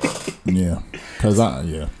 Yeah,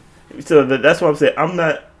 So that's what I'm saying. I'm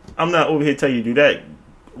not over here telling you to do that.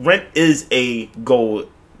 Rent is a goal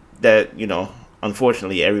that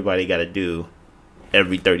unfortunately everybody got to do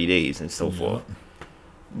every 30 days and so forth.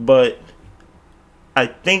 But I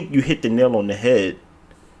think you hit the nail on the head.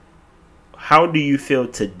 How do you feel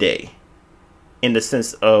today? In the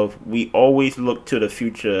sense of, we always look to the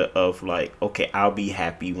future of like, okay, I'll be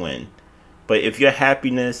happy when. But if your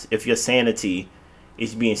happiness, if your sanity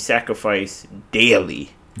is being sacrificed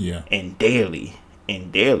daily, and daily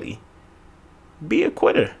and daily, be a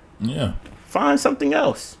quitter. Yeah. Find something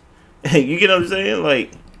else. You get what I'm saying?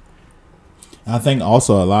 Like, I think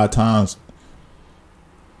also a lot of times,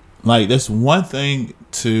 like, there's one thing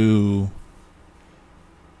to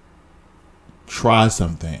try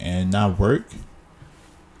something and not work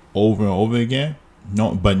over and over again,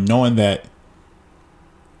 but knowing that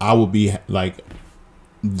I will be like,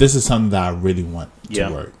 this is something that I really want to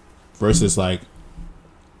work, versus like,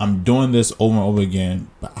 I'm doing this over and over again,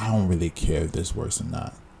 but I don't really care if this works or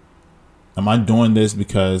not. Am I doing this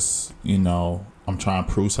because I'm trying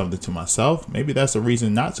to prove something to myself? Maybe that's a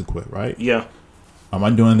reason not to quit, right? Yeah. Am I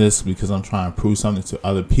doing this because I'm trying to prove something to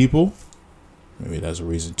other people? Maybe that's a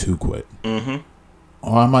reason to quit. Mm-hmm.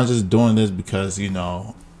 Or am I just doing this because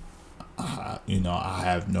I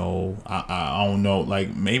don't know.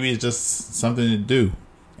 Like, maybe it's just something to do,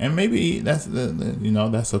 and maybe that's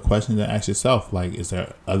that's a question to ask yourself. Like, is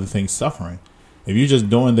there other things suffering? If you're just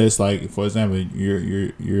doing this, like, for example,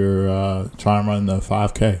 you're trying to run the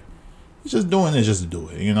 5K, you're just doing it just to do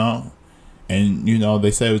it, and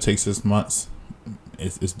they say it would take 6 months.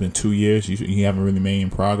 It's been 2 years. You haven't really made any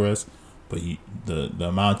progress, but the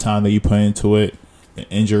amount of time that you put into it,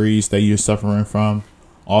 injuries that you're suffering from,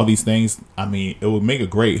 all these things. I mean, it would make a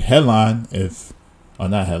great headline if, or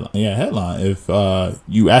not headline, yeah, headline if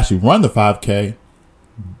you actually run the 5K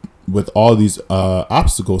with all these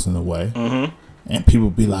obstacles in the way, and people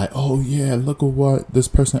be like, "Oh yeah, look at what this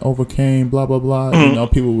person overcame." Blah blah blah. You know,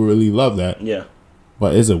 people would really love that. Yeah.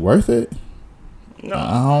 But is it worth it? No,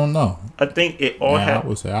 I don't know. I think it all. I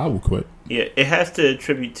would say I would quit. Yeah, it has to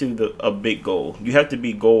attribute to a big goal. You have to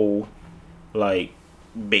be goal like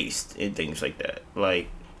based and things like that. Like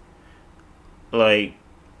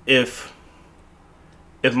if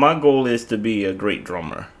my goal is to be a great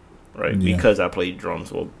drummer, right? Yeah. Because I play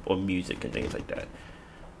drums or music and things like that.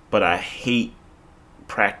 But I hate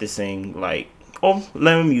practicing let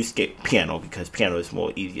me use piano because piano is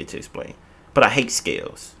more easier to explain. But I hate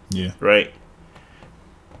scales. Yeah. Right?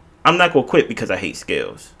 I'm not going to quit because I hate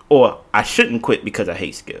scales. Or I shouldn't quit because I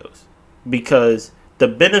hate scales. Because the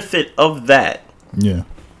benefit of that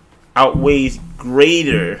outweighs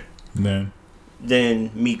greater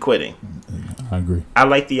than me quitting. I agree. I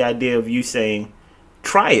like the idea of you saying,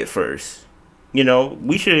 try it first. You know,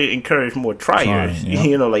 we should encourage more triers. Trying, yeah.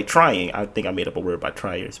 You know, like trying. I think I made up a word by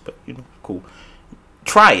triers, but, you know, cool.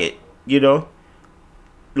 Try it, you know?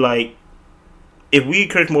 Like, if we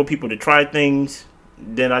encourage more people to try things,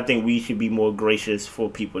 then I think we should be more gracious for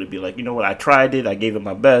people to be like, you know what, I tried it, I gave it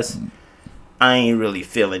my best. I ain't really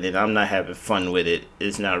feeling it. I'm not having fun with it.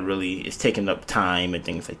 It's taking up time and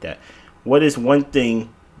things like that. What is one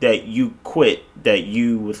thing that you quit that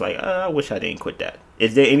you was like, I wish I didn't quit that?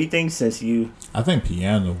 Is there anything since you... I think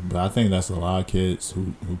piano, but I think that's a lot of kids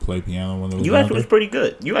who play piano when they was You actually was pretty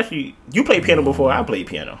good. You played piano before I played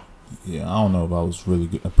piano. Yeah, I don't know if I was really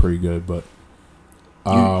good, pretty good, but...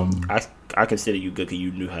 I consider you good because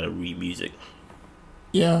you knew how to read music.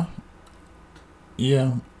 Yeah.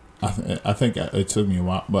 I think it took me a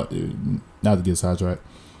while, but not to get sidetracked.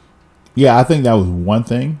 Yeah, I think that was one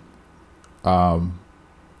thing. I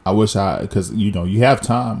wish because you have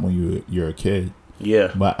time when you're a kid.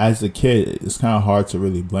 Yeah. But as a kid, it's kind of hard to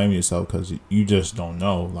really blame yourself because you just don't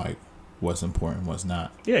know like what's important, what's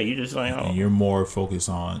not. Yeah, you just like and you're more focused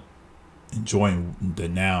on enjoying the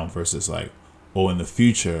now versus like, in the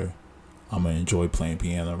future, I'm gonna enjoy playing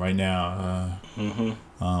piano. Right now,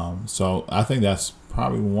 so I think that's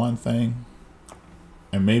probably one thing,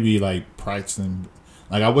 and maybe like practicing.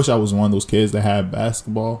 Like I wish I was one of those kids that had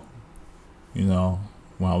basketball. You know,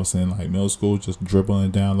 when I was in like middle school, just dribbling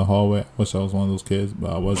it down the hallway. I wish I was one of those kids,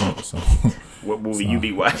 but I wasn't. So, what movie you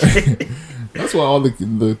be watching? That's what all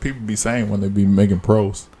the people be saying when they be making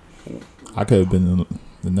pros. I could have been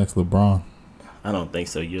the next LeBron. I don't think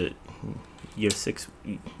so. You're 6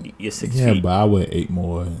 Yeah, feet. but I would have ate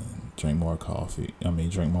more and drink more coffee. I mean,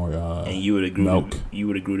 drink more and you would agree milk. You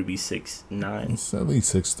would agree to be 6'9". It's at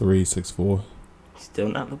least 6'3", 6'4". Still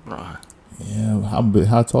not LeBron. Yeah,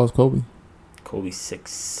 how tall is Kobe? Kobe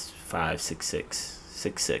 6'5",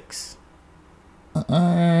 6'6",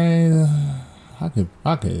 6'6". I could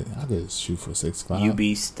shoot for 6'5". You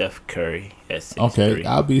be Steph Curry at 6'3". Okay,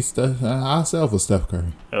 I'll be Steph. I'll sell for Steph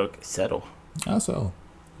Curry. Okay, settle. I'll sell.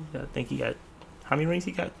 I think he got how many rings?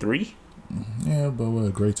 He got 3. Yeah, but we're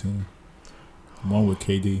a great team. One with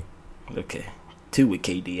KD. Okay, 2 with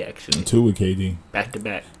KD actually. And 2 with KD. Back to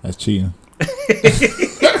back. That's cheating.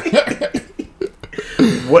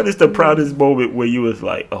 What is the proudest moment where you was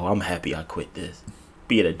like, "Oh, I'm happy I quit this"?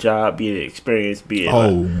 Be it a job, be it an experience, be it.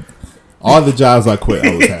 All the jobs I quit,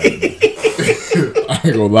 I was happy. I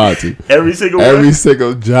ain't gonna lie to you. Every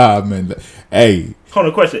single job, man. Hey, hold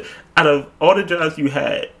on, question. Out of all the jobs you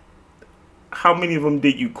had, how many of them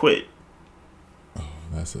did you quit? Oh,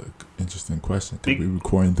 that's an interesting question. Because we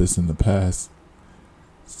recording this in the past.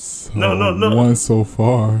 So no. One so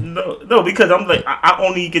far. No, because I'm like, I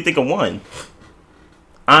only can think of one.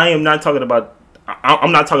 I am not talking about.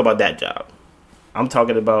 I'm not talking about that job. I'm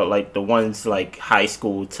talking about like the ones like high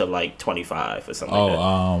school to like 25 or something. Like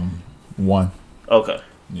that. One. Okay.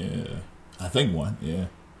 Yeah, I think one. Yeah.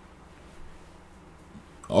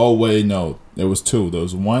 Oh wait, no. There was 2. There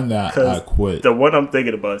was one that I quit. The one I'm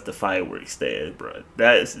thinking about is the fireworks stand, bro.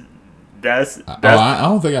 That's. I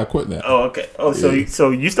don't think I quit that. Oh, okay. Oh, yeah.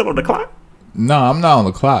 so you still on the clock? No, I'm not on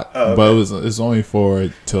the clock. Oh, okay. But it's only for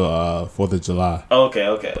till 4th of July. Oh,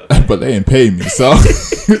 okay. But they didn't pay me, so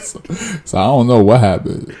so I don't know what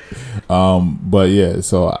happened. But yeah,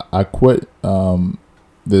 so I quit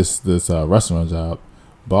this restaurant job,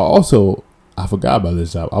 but also I forgot about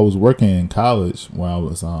this job. I was working in college where I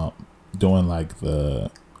was doing like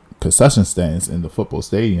the concession stands in the football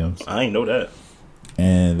stadiums. I didn't know that.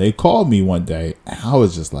 And they called me one day, and I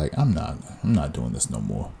was just like, I'm not doing this no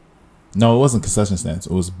more. No, it wasn't concession stands.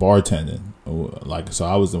 It was bartending. Like, so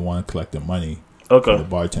I was the one collecting money for the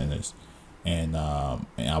bartenders, and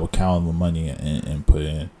I would count the money and put it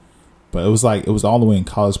in. But it was all the way in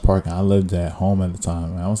College Park, and I lived at home at the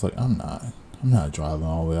time. And I was like, I'm not driving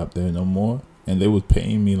all the way up there no more. And they was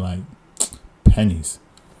paying me like pennies.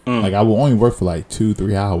 Like, I would only work for like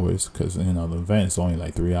 2-3 hours because the event is only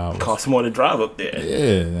like 3 hours. Costs more to drive up there.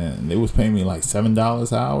 Yeah, and they was paying me like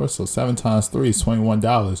 $7 an hour. So 7 times 3 is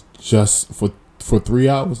 $21 just for 3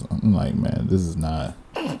 hours. I'm like, man, this is not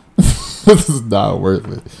this is not worth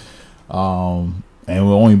it. And it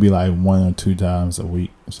will only be like 1 or 2 times a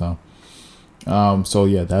week. So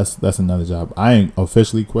yeah, that's another job. I ain't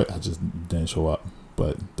officially quit. I just didn't show up.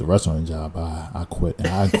 But the restaurant job, I quit. And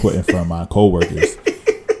I quit in front of my coworkers.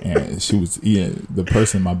 And she was eating, the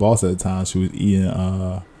person, my boss at the time, she was eating,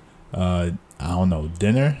 I don't know,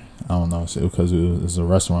 dinner. I don't know, because it was a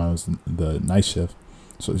restaurant, it was the night shift.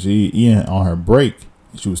 So she eating on her break.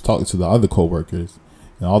 She was talking to the other coworkers,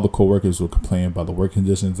 and all the coworkers were complaining about the work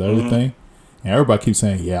conditions and everything. And everybody keeps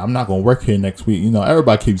saying, "Yeah, I'm not gonna work here next week."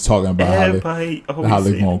 Everybody keeps talking about how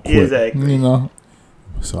they're gonna quit. Exactly.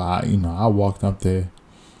 So I walked up there,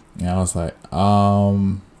 and I was like,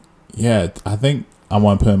 yeah, I think I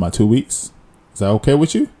want to put in my 2 weeks. Is that okay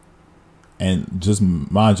with you? And just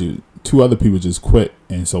mind you, 2 other people just quit,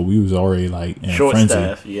 and so we was already like in short frenzy.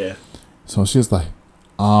 Staff, yeah. So she was like,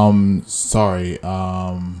 sorry,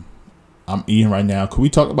 I'm eating right now. Could we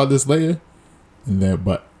talk about this later? And then,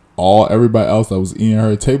 but everybody else that was eating at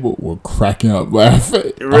her table were cracking up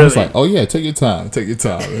laughing. Really? I was like, oh yeah, take your time. And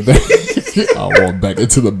then I walked back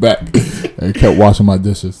into the back and kept washing my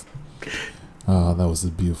dishes. That was a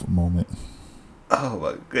beautiful moment. Oh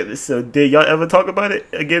my goodness! So did y'all ever talk about it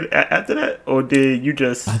again after that, or did you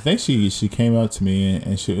just? I think she came up to me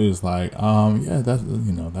and she was like, yeah,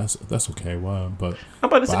 that's okay. Well, but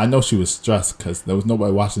I know she was stressed because there was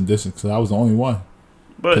nobody washing dishes because I was the only one.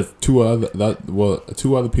 But two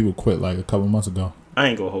other people quit like a couple months ago. I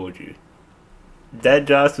ain't gonna hold you. That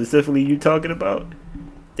job specifically you talking about,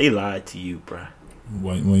 they lied to you, bruh.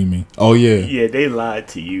 What do you mean? Oh yeah. Yeah, they lied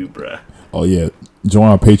to you, bruh. Oh yeah, join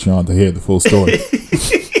our Patreon to hear the full story.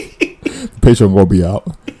 The Patreon gonna be out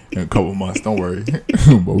in a couple months. Don't worry,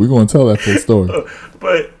 but we're gonna tell that full story.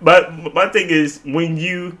 But my thing is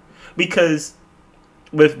because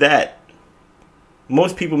with that,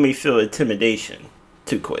 most people may feel intimidation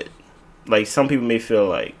to quit. Like some people may feel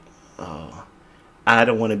like, oh, I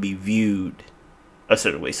don't want to be viewed a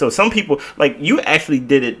certain way. So some people, like you actually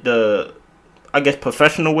did it the, I guess,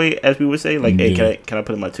 professional way, as we would say. Like, hey, can I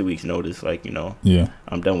put in my 2 weeks notice? Like, yeah,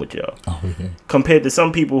 I'm done with y'all. Oh, yeah. Compared to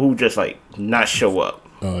some people who just like not show up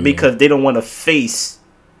because they don't want to face,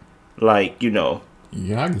 like,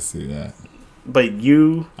 Yeah, I can see that. But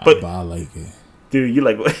I like it. Dude, you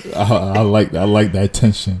like what? I like that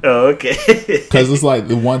tension. Oh, okay. Because it's like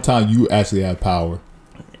the one time you actually have power.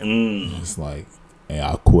 It's like, hey,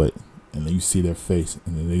 I'll quit. And then you see their face.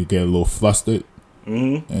 And then they get a little flustered.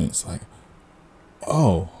 Mm-hmm. And it's like,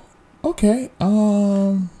 oh, okay.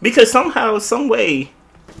 Because somehow, some way,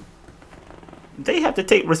 they have to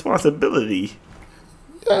take responsibility.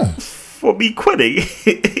 Yeah. For me quitting.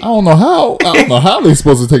 I don't know how they're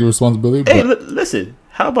supposed to take responsibility. Hey, listen.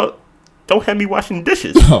 How about don't have me washing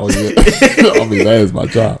dishes? Oh yeah. I mean, that is my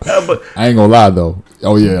job. But I ain't gonna lie though.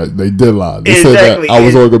 Oh yeah, they did lie. They said that I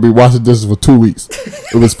was only gonna be washing dishes for 2 weeks.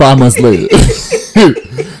 It was 5 months later.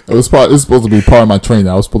 It's supposed to be part of my training.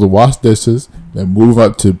 I was supposed to wash dishes, then move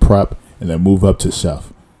up to prep, and then move up to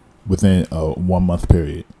chef within a 1 month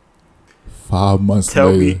period. 5 months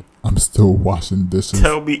later, I'm still washing dishes.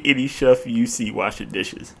 Tell me any chef you see washing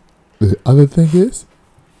dishes. The other thing is,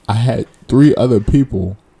 I had 3 other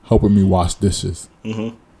people helping me wash dishes.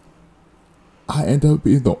 Mm-hmm. I ended up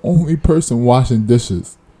being the only person washing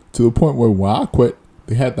dishes to the point where when I quit,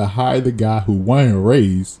 they had to hire the guy who wanted a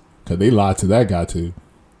raise because they lied to that guy too.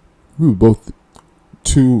 We were both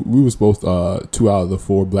 2 out of the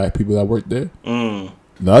 4 black people that worked there. The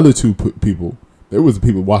other 2 people, there was the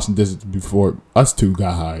people washing dishes before us 2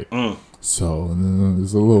 got hired. So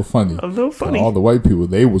it's a little funny. All the white people,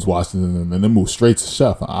 they was washing them and then moved straight to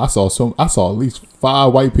chef. I saw at least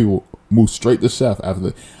 5 white people move straight to chef after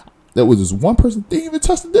that. There was just one person didn't even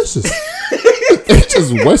touch the dishes. It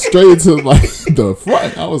just went straight into like the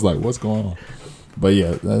front. I was like, what's going on? But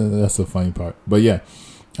yeah, that's the funny part. But yeah,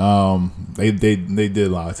 they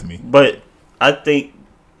did lie to me. But I think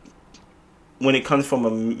when it comes from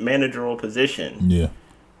a managerial position, yeah,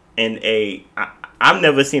 and I've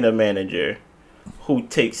never seen a manager who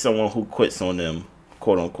takes someone who quits on them,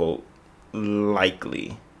 quote unquote,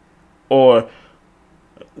 lightly. Or,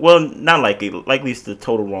 well, not likely. Likely is the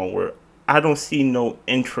total wrong word. I don't see no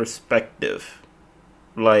introspective.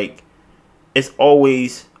 Like, it's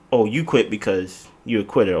always, oh, you quit because you're a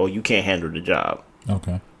quitter or you can't handle the job.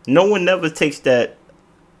 Okay. No one never takes that,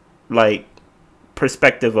 like,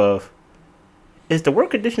 perspective of, is the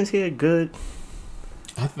work conditions here good?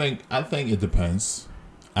 I think it depends.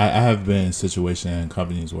 I have been in situations in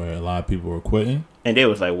companies where a lot of people were quitting. And they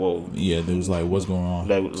was like, whoa. Yeah, they was like, what's going on?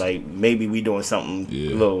 Like maybe we doing something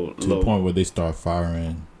little. To the point where they start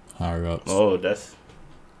firing higher ups. Oh, that's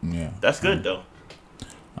good though.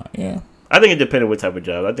 Yeah. I think it depends on what type of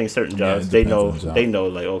job. I think certain jobs they know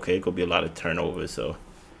like, okay, it could be a lot of turnover. So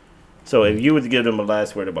if you were to give them a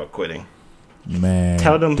last word about quitting, man,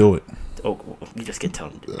 tell them do it. Oh, you just can tell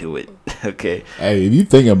them to do it. Okay. Hey, if you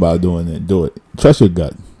thinking about doing it, do it. Trust your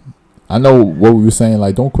gut. I know what we were saying,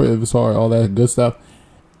 like don't quit if it's hard, all that good stuff.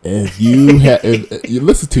 If you if you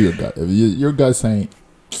listen to your gut, if your gut saying,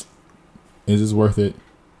 "Is this worth it?"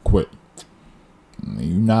 Quit.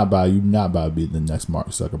 You're not about to be the next Mark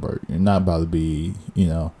Zuckerberg. You're not about to be,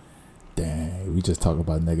 dang. We just talk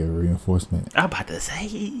about negative reinforcement. I'm about to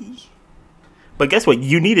say, but guess what?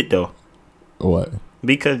 You need it though. What?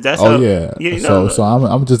 Because that's So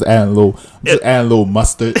I'm just adding a little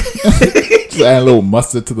mustard. Just add a little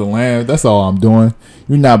mustard to the lamb. That's all I'm doing.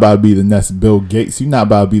 You're not about to be the next Bill Gates. You're not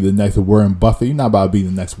about to be the next Warren Buffett. You're not about to be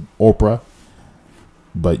the next Oprah.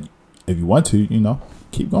 But if you want to,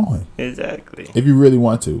 keep going. Exactly. If you really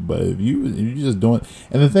want to. But if you're just doing,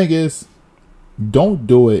 and the thing is, don't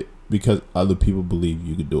do it because other people believe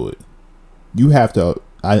you could do it. You have to.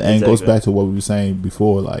 And it goes back to what we were saying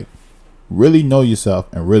before. Like, really know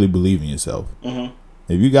yourself and really believe in yourself. Mm-hmm.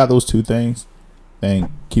 If you got those two things,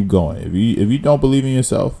 then keep going. If you don't believe in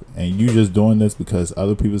yourself and you just doing this because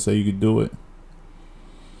other people say you could do it.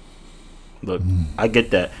 Look, I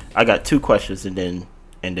get that. I got two questions and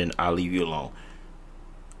then I'll leave you alone.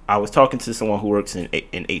 I was talking to someone who works in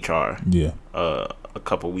HR. Yeah. A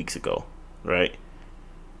couple weeks ago, right?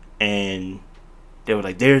 And they were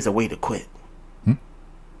like, "There's a way to quit."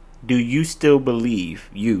 Do you still believe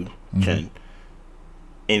Chen,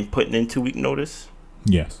 in putting in 2-week notice?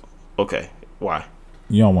 Yes. Okay. Why?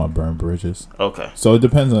 You don't want to burn bridges. Okay. So it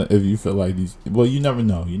depends on if you feel like these. Well, you never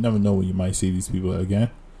know. You never know when you might see these people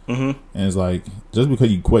again. Mm-hmm. And it's like, just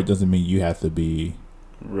because you quit doesn't mean you have to be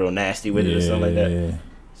real nasty with it or something like that.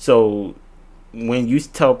 So when you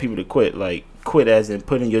tell people to quit, like quit as in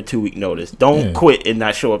put in your 2-week notice. Don't quit and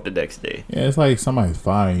not show up the next day. Yeah, it's like somebody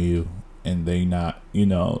firing you and they not, they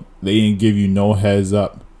didn't give you no heads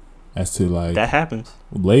up as to like that happens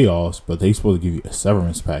layoffs, but they supposed to give you a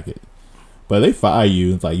severance packet. But they fire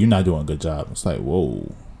you. It's like you're not doing a good job. It's like,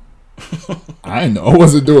 whoa, I didn't know I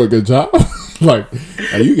wasn't doing a good job. like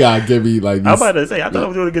you gotta give me like. I'm about to say I thought I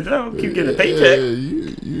was doing a good job. Keep getting a paycheck.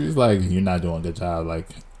 You was like you're not doing a good job. Like,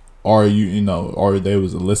 or or there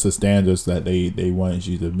was a list of standards that they wanted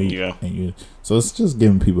you to meet. Yeah. And so it's just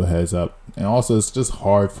giving people a heads up, and also it's just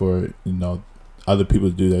hard for other people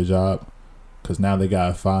to do their job. Because now they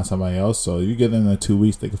gotta find somebody else. So you get in 2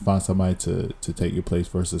 weeks, they can find somebody to take your place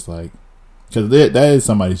versus like, because that is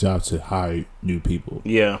somebody's job to hire new people.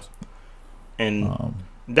 Yeah, and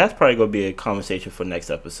that's probably gonna be a conversation for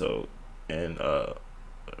next episode. And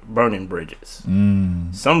burning bridges.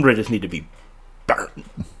 Some bridges need to be burnt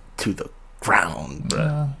to the ground,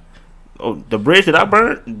 bro. Oh, the bridge that I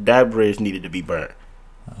burnt, that bridge needed to be burnt.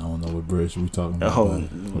 I don't know what bridge we talking about.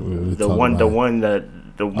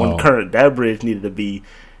 The one current, that bridge needed to be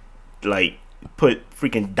like put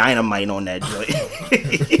freaking dynamite on that joint.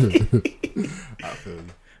 I feel you.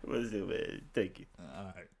 What's it, man? Thank you.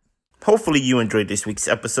 All right. Hopefully you enjoyed this week's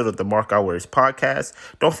episode of the Mark Our Words podcast.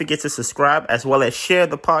 Don't forget to subscribe as well as share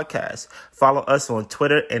the podcast. Follow us on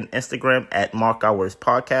Twitter and Instagram at Mark Our Words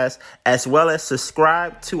podcast, as well as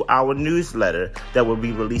subscribe to our newsletter that will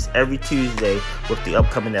be released every Tuesday with the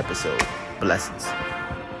upcoming episode. Blessings.